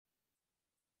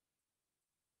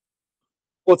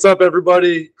What's up,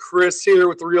 everybody? Chris here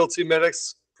with the Realty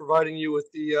Medics, providing you with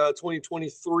the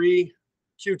 2023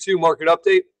 Q2 market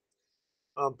update.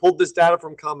 Pulled this data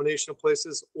from a combination of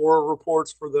places, ORRA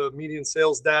reports for the median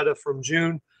sales data from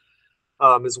June,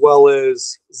 as well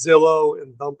as Zillow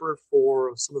and Bumper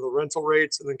for some of the rental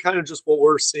rates, and then kind of just what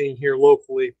we're seeing here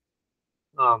locally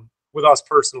with us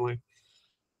personally.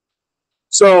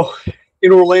 So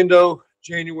in Orlando,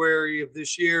 January of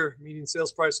this year, median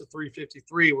sales price of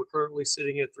 $353. We're currently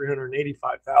sitting at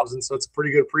 $385,000, so it's a pretty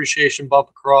good appreciation bump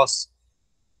across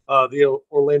the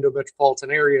Orlando metropolitan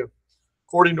area.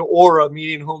 According to ORRA,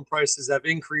 median home prices have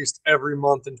increased every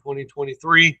month in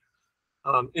 2023.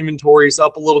 Inventory is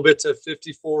up a little bit to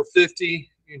 5450.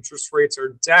 Interest rates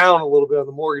are down a little bit on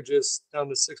the mortgages, down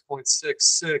to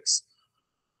 6.66.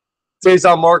 Days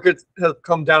on market have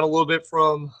come down a little bit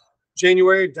from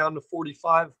January, down to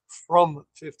 45 from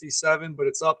 57, but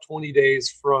it's up 20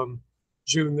 days from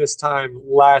June this time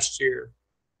last year.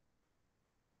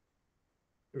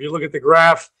 If you look at the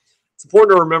graph, it's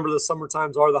important to remember the summer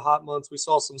times are the hot months. We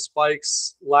saw some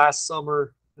spikes last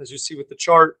summer, as you see with the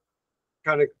chart.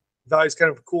 Values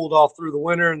kind of cooled off through the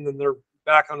winter, and then they're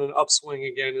back on an upswing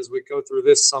again as we go through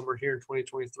this summer here in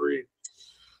 2023.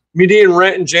 Median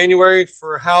rent in January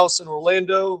for a house in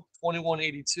Orlando,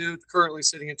 $21.82, currently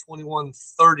sitting at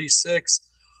 $21.36.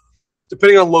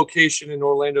 Depending on location in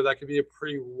Orlando, that could be a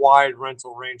pretty wide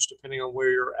rental range depending on where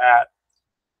you're at.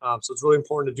 So it's really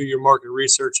important to do your market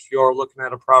research if you are looking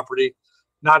at a property.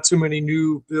 Not too many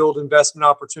new build investment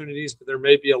opportunities, but there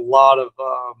may be a lot of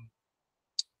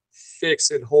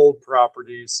fix and hold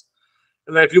properties.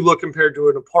 And then if you look compared to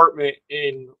an apartment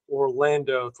in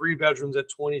Orlando, 3 bedrooms at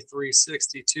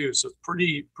 $23.62. So it's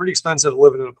pretty expensive to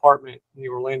live in an apartment in the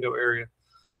Orlando area.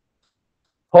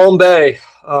 Palm Bay,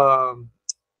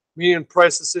 median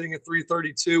price is sitting at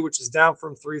 $332, which is down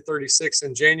from $336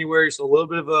 in January. So a little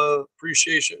bit of a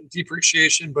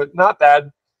depreciation, but not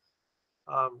bad.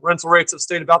 Rental rates have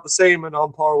stayed about the same and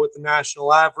on par with the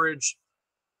national average,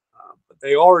 but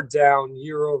they are down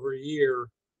year over year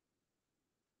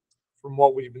from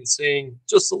what we've been seeing,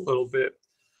 just a little bit.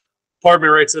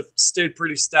 Apartment rates have stayed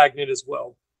pretty stagnant as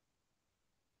well.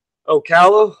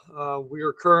 Ocala, we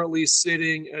are currently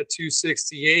sitting at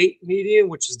 268 median,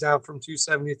 which is down from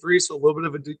 273, so a little bit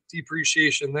of a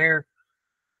depreciation there.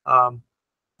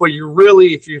 But you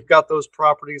really, if you've got those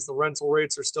properties, the rental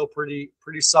rates are still pretty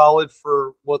solid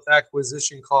for what the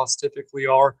acquisition costs typically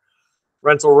are.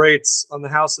 Rental rates on the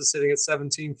house is sitting at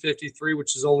 $1,753,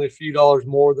 which is only a few dollars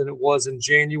more than it was in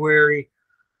January.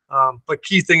 But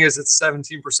key thing is it's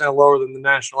 17% lower than the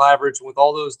national average. And with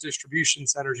all those distribution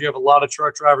centers, you have a lot of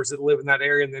truck drivers that live in that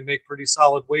area and they make pretty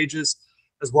solid wages,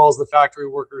 as well as the factory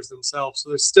workers themselves. So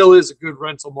there still is a good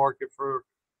rental market for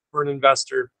an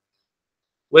investor.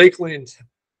 Lakeland,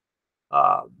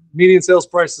 median sales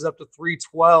price is up to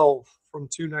 $312 from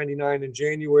 $299 in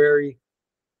January.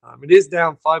 It is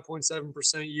down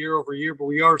 5.7% year over year, but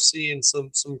we are seeing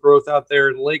some growth out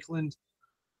there in Lakeland.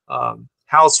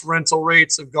 House rental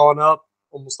rates have gone up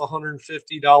almost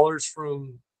 $150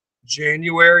 from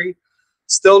January.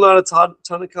 Still not a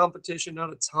ton of competition,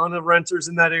 not a ton of renters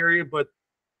in that area, but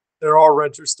there are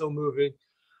renters still moving.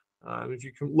 If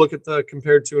you can look at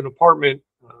compared to an apartment,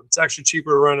 it's actually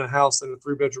cheaper to rent a house than a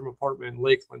 3-bedroom apartment in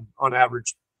Lakeland on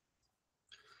average.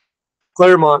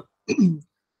 Claremont.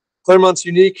 Claremont's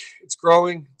unique. It's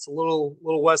growing. It's a little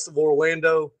west of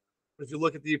Orlando. But if you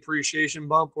look at the appreciation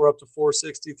bump, we're up to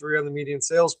 $463 on the median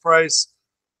sales price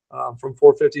from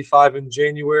 $455 in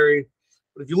January.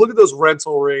 But if you look at those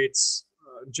rental rates,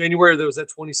 January there was that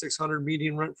 $2,600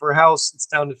 median rent for a house. It's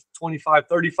down to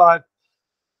 $2,535,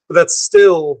 but that's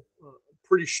still a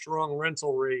pretty strong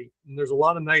rental rate. And there's a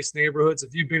lot of nice neighborhoods.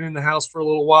 If you've been in the house for a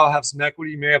little while, have some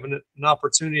equity, you may have an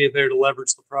opportunity there to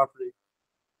leverage the property.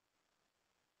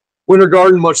 Winter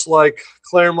Garden, much like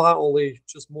Claremont, only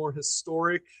just more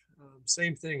historic.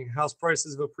 Same thing. House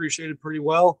prices have appreciated pretty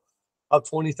well, up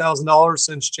 $20,000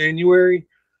 since January.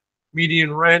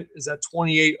 Median rent is at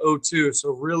 $2,802.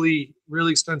 So really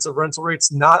expensive rental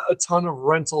rates. Not a ton of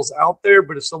rentals out there,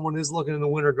 but if someone is looking in the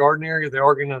Winter Garden area, they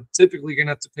are typically going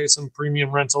to have to pay some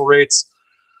premium rental rates.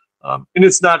 And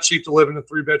it's not cheap to live in a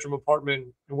 3-bedroom apartment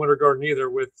in Winter Garden either,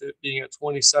 with it being at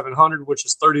 $2,700, which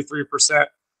is 33%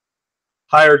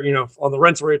 higher, on the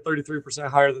rental rate, 33%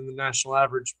 higher than the national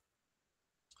average.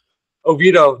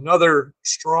 Oviedo, another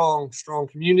strong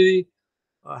community.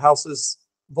 Houses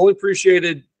have only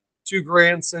appreciated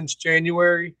 $2,000 since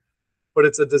January, but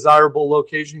it's a desirable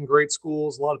location, great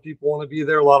schools. A lot of people want to be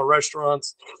there, a lot of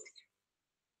restaurants.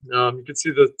 You can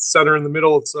see the center in the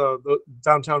middle. It's the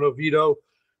downtown Oviedo.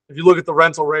 If you look at the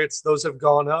rental rates, those have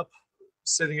gone up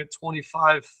sitting at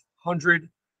 2,500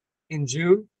 in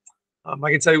June.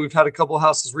 I can tell you we've had a couple of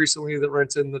houses recently that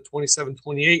rent in the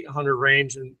 2,800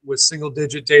 range and with single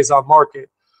digit days on market.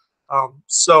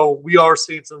 So we are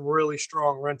seeing some really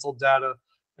strong rental data,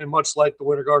 and much like the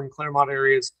Winter Garden, Claremont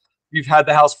areas, you've had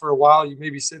the house for a while, you may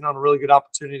be sitting on a really good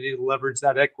opportunity to leverage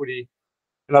that equity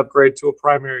and upgrade to a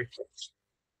primary.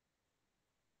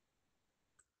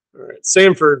 All right,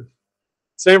 Sanford.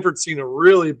 Sanford's seen a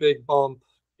really big bump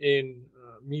in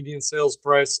median sales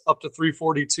price up to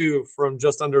 342 from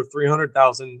just under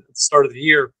 300,000 at the start of the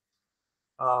year.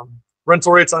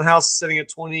 Rental rates on houses sitting at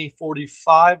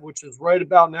 2045, which is right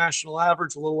about national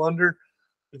average, a little under.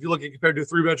 If you look at compared to a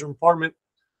 3-bedroom apartment,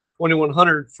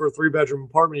 2,100 for a 3-bedroom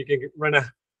apartment, you can rent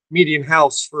a median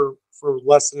house for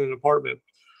less than an apartment.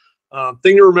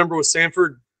 Thing to remember with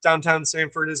Sanford, downtown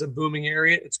Sanford is a booming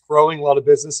area. It's growing. A lot of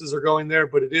businesses are going there,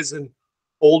 but it is an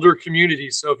older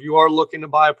community. So if you are looking to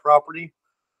buy a property,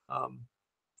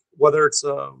 whether it's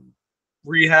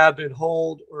rehab and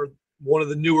hold or one of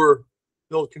the newer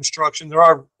build construction, there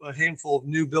are a handful of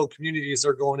new build communities that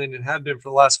are going in and have been for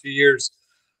the last few years.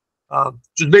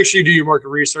 Just make sure you do your market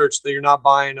research, that you're not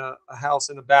buying a house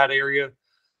in a bad area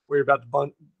where you're about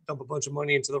to dump a bunch of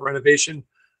money into the renovation.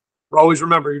 But always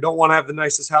remember, you don't want to have the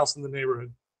nicest house in the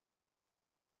neighborhood.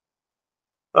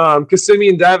 Kissimmee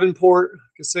and Davenport.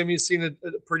 Kissimmee has seen a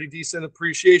pretty decent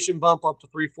appreciation bump up to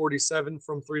 347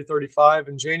 from 335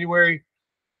 in January.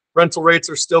 Rental rates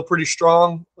are still pretty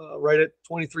strong, right at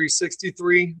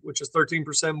 2363, which is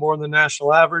 13% more than the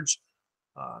national average.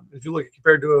 If you look at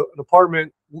compared to an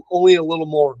apartment, only a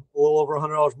little over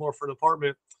 $100 more for an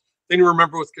apartment. Thing to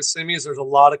remember with Kissimmee is there's a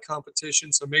lot of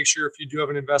competition. So make sure if you do have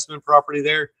an investment property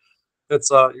there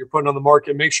that's you're putting on the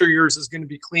market, make sure yours is going to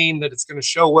be clean, that it's going to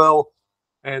show well,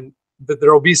 and that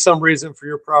there will be some reason for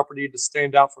your property to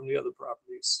stand out from the other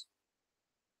properties.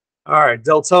 All right,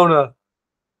 Deltona,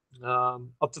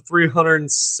 up to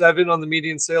 307 on the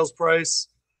median sales price.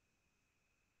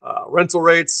 Rental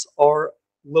rates are a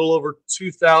little over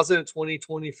 2,000 in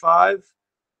 2025,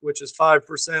 which is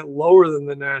 5% lower than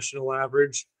the national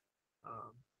average,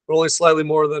 but only slightly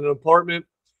more than an apartment.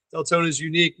 Deltona is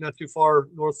unique, not too far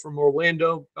north from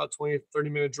Orlando, about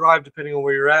 20-30-minute drive, depending on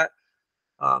where you're at.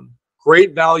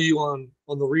 Great value on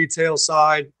the retail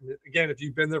side. Again, if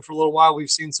you've been there for a little while,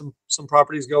 we've seen some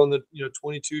properties go in the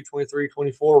 22, 23,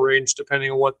 24 range,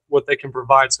 depending on what they can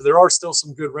provide. So there are still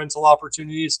some good rental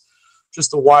opportunities,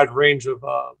 just a wide range of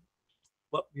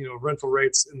rental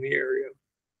rates in the area.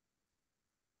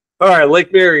 All right,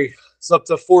 Lake Mary is up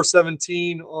to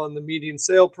 417 on the median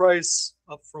sale price,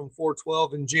 up from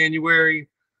 412 in January,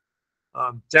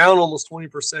 down almost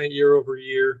 20% year over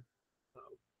year.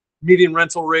 Median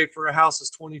rental rate for a house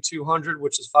is 2,200,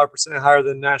 which is 5% higher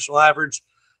than national average.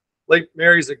 Lake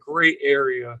Mary is a great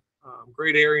area,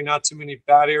 not too many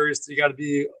bad areas that you got to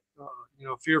be,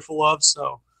 fearful of.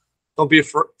 So don't be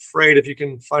afraid if you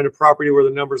can find a property where the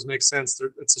numbers make sense.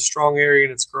 It's a strong area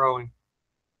and it's growing.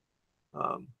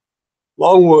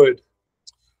 Longwood,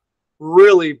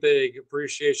 really big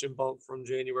appreciation bump from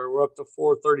January. We're up to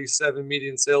 437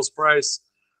 median sales price.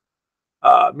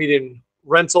 Median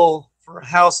rental for a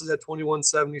house is at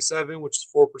 2,177, which is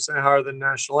 4% higher than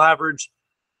national average.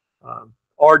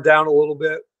 Are down a little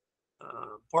bit.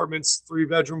 Apartments,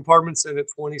 3-bedroom apartments, and at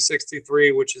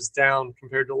 2,063, which is down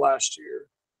compared to last year.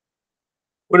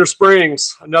 Winter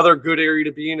Springs, another good area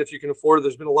to be in if you can afford it.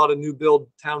 There's been a lot of new build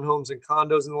townhomes and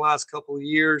condos in the last couple of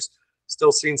years.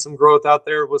 Still seeing some growth out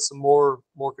there with some more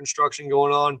construction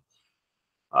going on.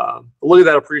 But look at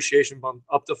that appreciation bump,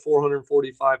 up to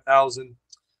 445,000.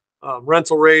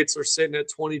 Rental rates are sitting at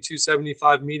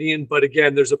 2,275 median, but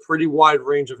again, there's a pretty wide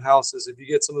range of houses. If you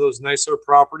get some of those nicer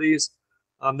properties,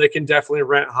 they can definitely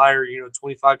rent higher,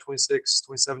 25, 26,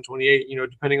 27, 28,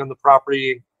 depending on the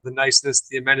property, the niceness,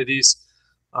 the amenities,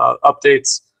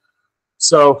 updates.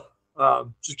 So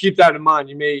just keep that in mind.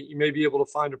 You may be able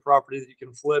to find a property that you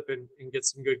can flip and get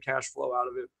some good cash flow out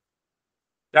of it.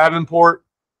 Davenport,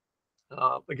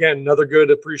 again, another good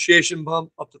appreciation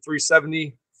bump, up to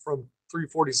 370 from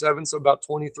 347, so about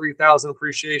 23,000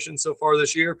 appreciation so far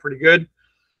this year. Pretty good.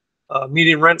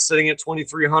 Median rent sitting at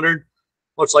 2,300.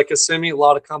 Much like Kissimmee, a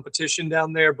lot of competition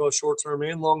down there, both short-term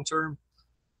and long-term.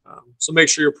 So make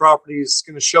sure your property is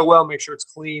going to show well. Make sure it's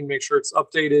clean. Make sure it's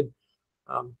updated.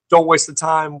 Don't waste the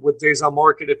time with days on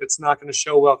market if it's not going to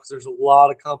show well, because there's a lot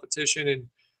of competition,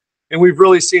 and we've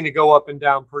really seen it go up and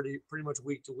down pretty much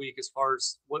week to week as far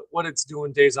as what it's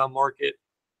doing days on market.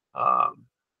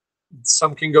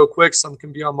 Some can go quick, some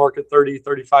can be on market 30,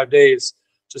 35 days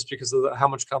just because of how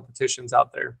much competition's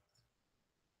out there.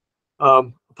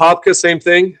 Apopka, same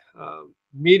thing.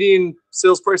 median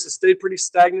sales prices stayed pretty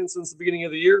stagnant since the beginning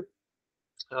of the year.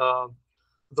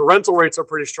 The rental rates are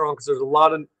pretty strong because there's a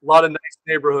lot of nice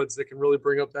neighborhoods that can really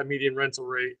bring up that median rental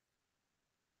rate.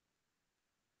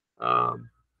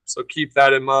 So keep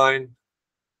that in mind.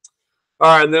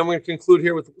 All right, and then we conclude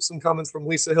here with some comments from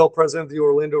Lisa Hill, president of the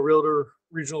Orlando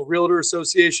Regional Realtor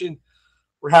Association.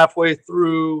 We're halfway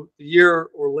through the year.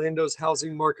 Orlando's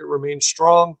housing market remains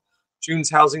strong.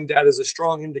 June's housing data is a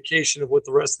strong indication of what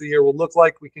the rest of the year will look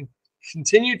like. We can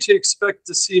continue to expect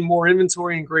to see more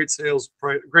inventory and great sales,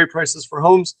 great prices for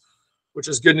homes, which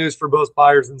is good news for both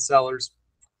buyers and sellers.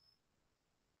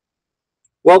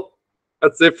 Well,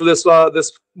 that's it for this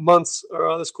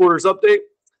this quarter's update.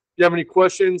 If you have any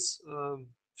questions,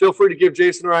 feel free to give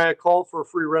Jason or I a call for a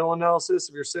free rental analysis.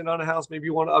 If you're sitting on a house, maybe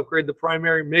you want to upgrade the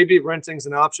primary, maybe renting's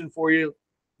an option for you,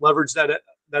 leverage that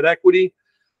equity.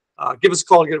 Give us a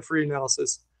call to get a free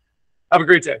analysis. Have a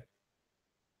great day.